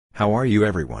How are you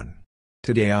everyone?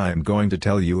 Today I am going to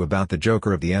tell you about the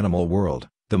joker of the animal world,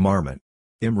 the marmot.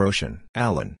 Roshan.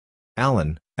 Alan.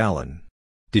 Alan.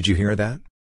 Did you hear that?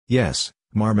 Yes,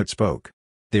 Marmot spoke.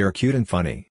 They are cute and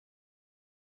funny.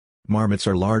 Marmots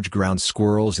are large ground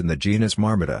squirrels in the genus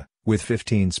Marmota, with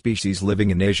 15 species living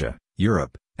in Asia,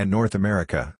 Europe, and North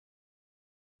America.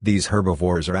 These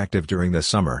herbivores are active during the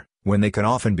summer, when they can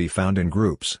often be found in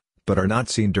groups, but are not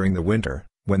seen during the winter,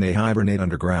 when they hibernate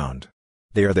underground.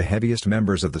 They are the heaviest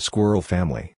members of the squirrel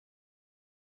family.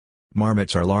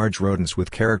 Marmots are large rodents with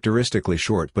characteristically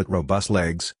short but robust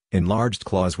legs, enlarged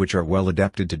claws which are well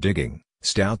adapted to digging,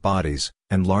 stout bodies,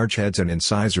 and large heads and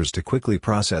incisors to quickly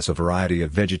process a variety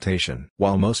of vegetation.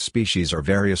 While most species are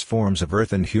various forms of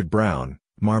earthen-hued brown,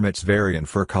 marmots vary in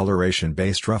fur coloration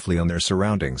based roughly on their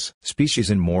surroundings. Species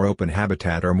in more open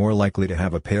habitat are more likely to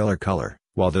have a paler color,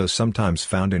 while those sometimes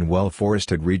found in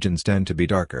well-forested regions tend to be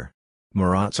darker.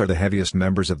 Marmots are the heaviest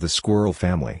members of the squirrel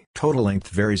family. Total length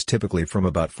varies typically from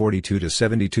about 42 to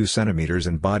 72 centimeters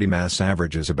and body mass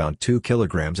averages about 2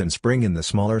 kilograms in spring in the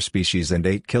smaller species and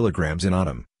 8 kilograms in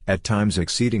autumn, at times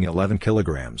exceeding 11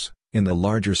 kilograms, in the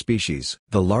larger species.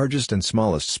 The largest and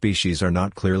smallest species are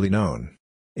not clearly known.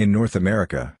 In North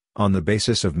America, on the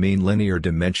basis of mean linear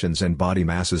dimensions and body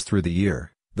masses through the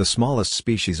year, the smallest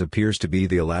species appears to be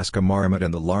the Alaska marmot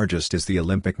and the largest is the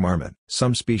Olympic marmot.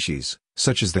 Some species,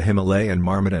 such as the Himalayan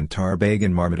marmot and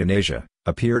Tarbagan marmot in Asia,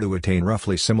 appear to attain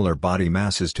roughly similar body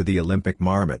masses to the Olympic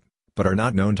marmot, but are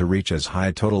not known to reach as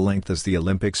high total length as the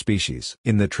Olympic species.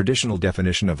 In the traditional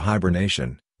definition of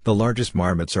hibernation, the largest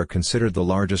marmots are considered the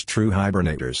largest true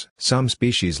hibernators. Some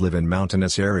species live in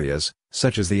mountainous areas,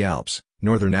 such as the Alps,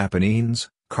 Northern Apennines,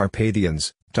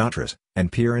 Carpathians, Tatras,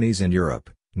 and Pyrenees in Europe,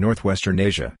 Northwestern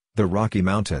Asia, the Rocky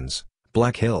Mountains,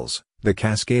 Black Hills, the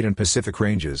Cascade and Pacific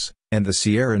Ranges, and the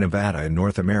Sierra Nevada in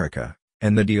North America,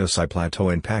 and the Deosai Plateau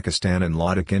in Pakistan and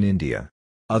Ladakh in India.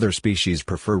 Other species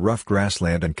prefer rough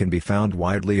grassland and can be found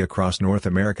widely across North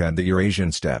America and the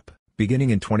Eurasian steppe. Beginning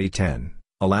in 2010,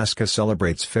 Alaska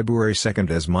celebrates February 2nd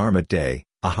as Marmot Day,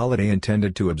 a holiday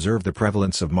intended to observe the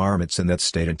prevalence of marmots in that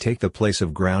state and take the place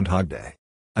of Groundhog Day.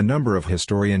 A number of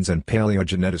historians and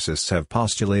paleogeneticists have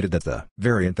postulated that the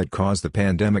variant that caused the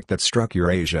pandemic that struck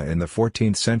Eurasia in the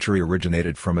 14th century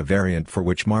originated from a variant for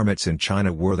which marmots in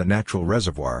China were the natural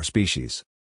reservoir species.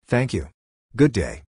 Thank you. Good day.